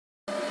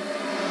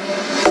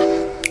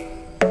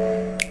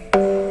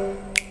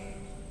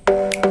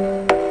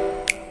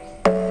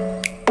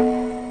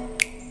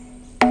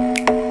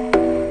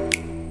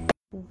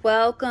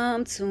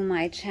welcome to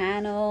my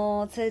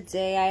channel.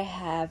 Today I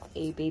have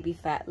a baby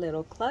fat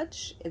little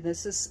clutch.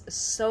 This is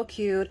so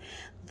cute.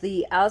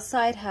 The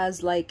outside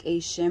has like a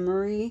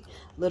shimmery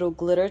little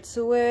glitter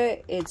to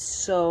it. It's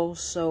so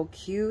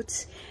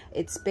cute.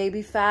 It's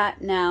baby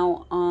fat.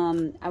 Now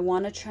I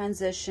want to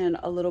transition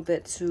a little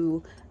bit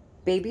to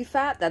baby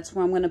fat. That's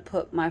where I'm going to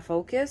put my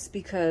focus,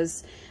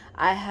 because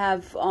I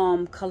have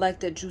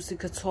collected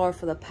𝓟𝓱𝓪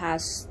for the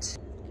past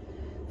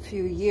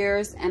few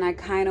years, and I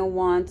kind of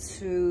want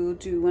to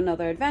do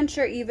another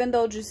adventure. Even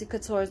though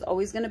𝓟𝓱𝓪 is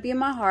always going to be in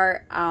my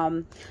heart,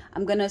 I'm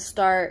going to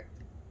start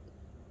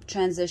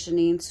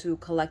transitioning to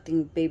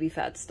collecting baby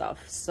fat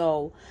stuff.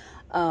 So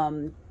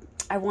I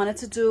wanted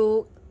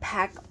to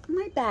pack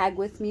my bag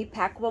with me,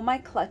 pack my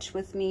clutch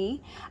with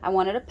me. I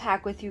wanted to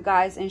pack with you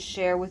guys and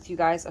share with you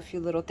guys a few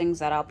little things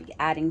that I'll be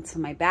adding to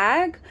my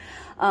bag.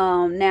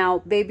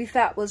 Now, baby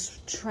fat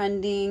was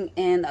trending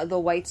in the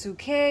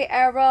Y2K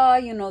era,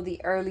 you know, the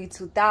early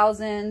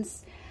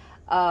 2000s,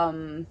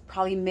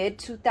 probably mid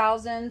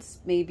 2000s,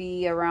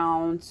 maybe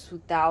around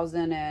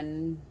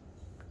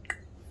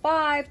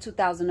 2005,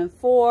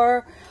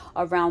 2004,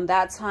 around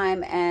that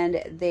time.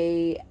 And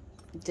they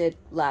did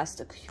last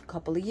a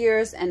couple of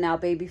years, and now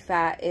baby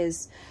fat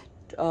is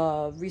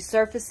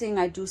resurfacing.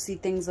 I do see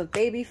things of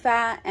baby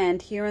fat, and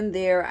here and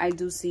there I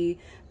do see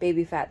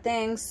baby fat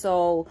things.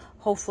 So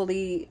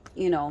hopefully,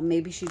 you know,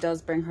 maybe she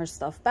does bring her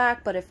stuff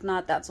back, but if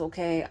not, that's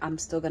okay. I'm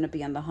still gonna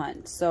be on the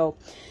hunt. So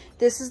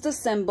this is the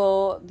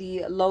symbol.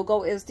 The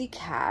logo is the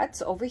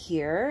cat over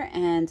here,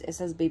 and it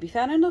says baby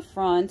fat in the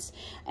front,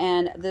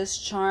 and this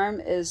charm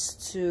is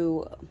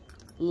to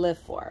live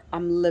for.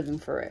 I'm living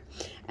for it.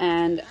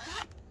 And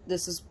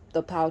this is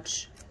the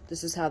pouch.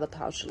 This is how the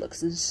pouch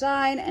looks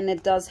inside, and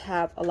it does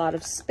have a lot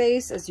of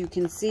space. As you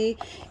can see,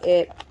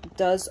 it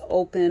does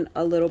open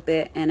a little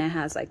bit, and it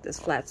has like this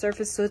flat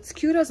surface, so it's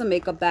cute as a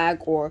makeup bag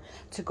or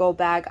to-go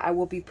bag. I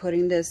will be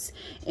putting this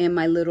in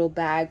my little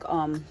bag.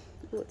 Ooh,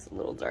 it's a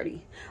little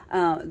dirty.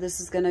 This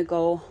is gonna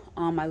go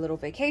on my little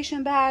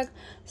vacation bag.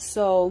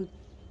 So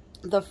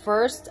the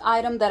first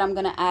item that I'm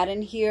gonna add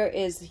in here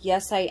is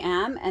Yes I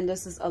Am, and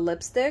this is a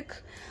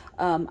lipstick.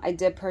 I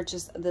did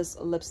purchase this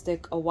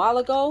lipstick a while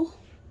ago,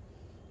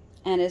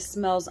 and it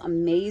smells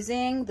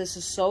amazing. This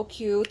is so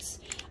cute,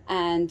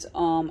 and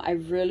I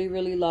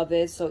really love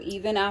it. So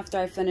even after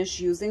I finish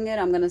using it,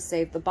 I'm gonna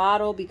save the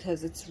bottle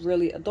because it's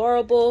really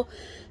adorable.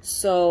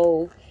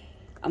 So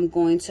I'm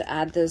going to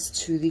add this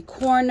to the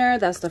corner.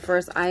 That's the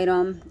first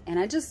item, and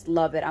I just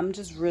love it. I'm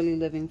just really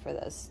living for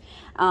this.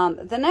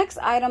 The next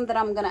item that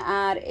I'm gonna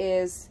add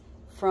is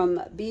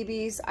from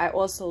𝓑𝓪𝓫𝔂. I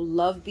also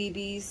love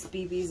𝓑𝓑𝓫𝓂.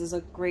 𝓑𝓑𝓫𝓂 is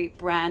a great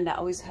brand that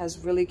always has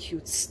really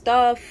cute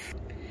stuff.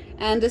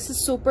 And this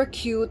is super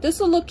cute.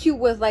 This will look cute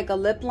with like a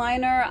lip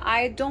liner.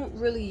 I don't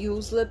really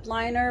use lip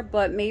liner,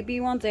 but maybe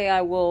one day I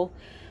will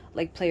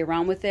like play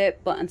around with it.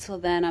 But until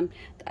then,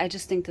 I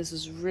just think this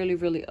is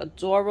really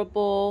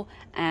adorable,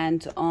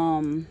 and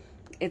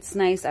it's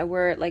nice. I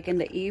wear it like in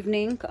the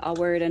evening. I'll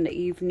wear it in the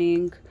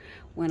evening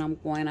when I'm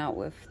going out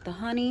with the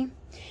honey.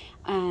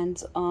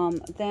 And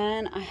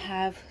then I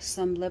have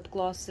some lip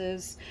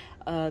glosses.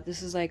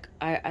 This is like,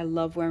 I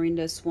love wearing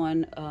this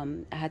one.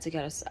 I had to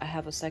get I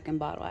have a second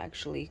bottle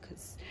actually,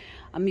 because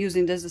I'm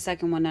using this, the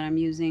second one that I'm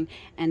using,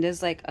 and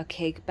there's like a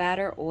cake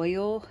batter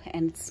oil,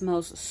 and it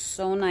smells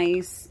so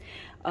nice.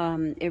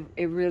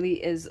 It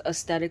really is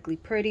aesthetically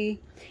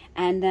pretty.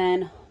 And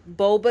then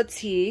boba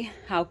tea.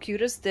 How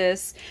cute is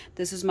this?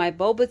 This is my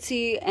boba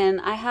tea, and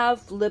I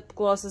have lip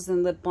glosses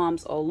and lip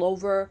balms all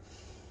over.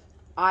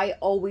 I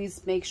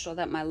always make sure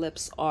that my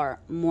lips are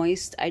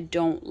moist. I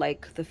don't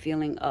like the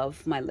feeling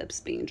of my lips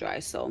being dry.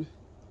 So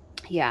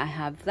yeah, I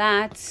have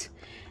that.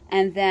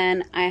 And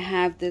then I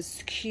have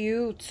this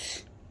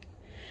cute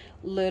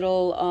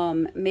little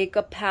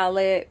makeup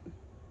palette.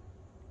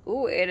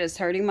 Ooh, it is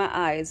hurting my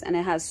eyes, and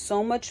it has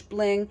so much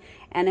bling,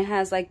 and it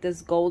has like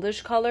this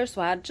goldish color, so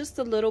I add just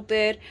a little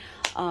bit.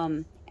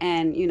 And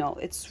you know,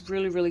 it's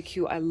really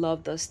cute. I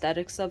love the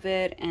aesthetics of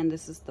it, and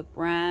this is the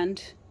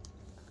brand.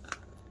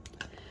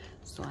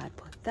 So I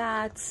put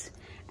that.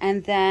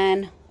 And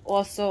then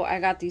also I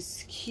got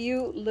these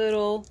cute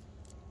little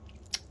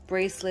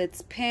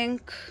bracelets,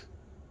 pink,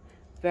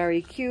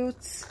 very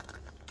cute.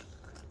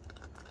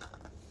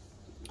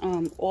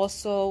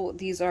 Also,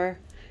 these are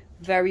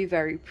very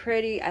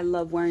pretty. I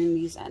love wearing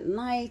these at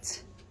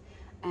night,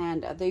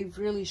 and they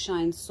really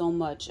shine so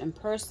much in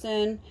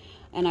person.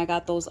 And I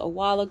got those a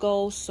while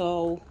ago,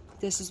 so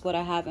this is what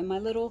I have in my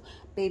little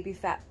baby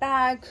fat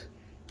bag.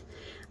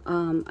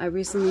 I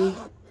recently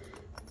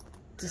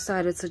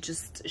decided to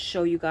just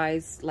show you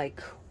guys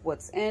like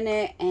what's in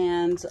it,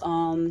 and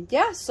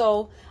yeah,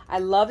 so I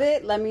love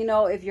it. Let me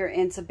know if you're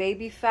into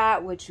baby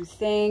fat, what you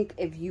think,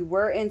 if you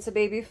were into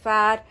baby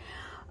fat.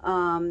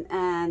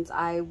 And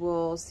I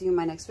will see you in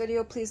my next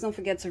video. Please don't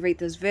forget to rate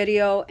this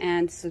video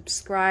and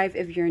subscribe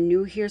if you're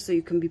new here, so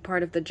you can be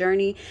part of the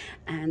journey.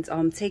 And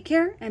take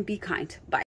care and be kind. Bye.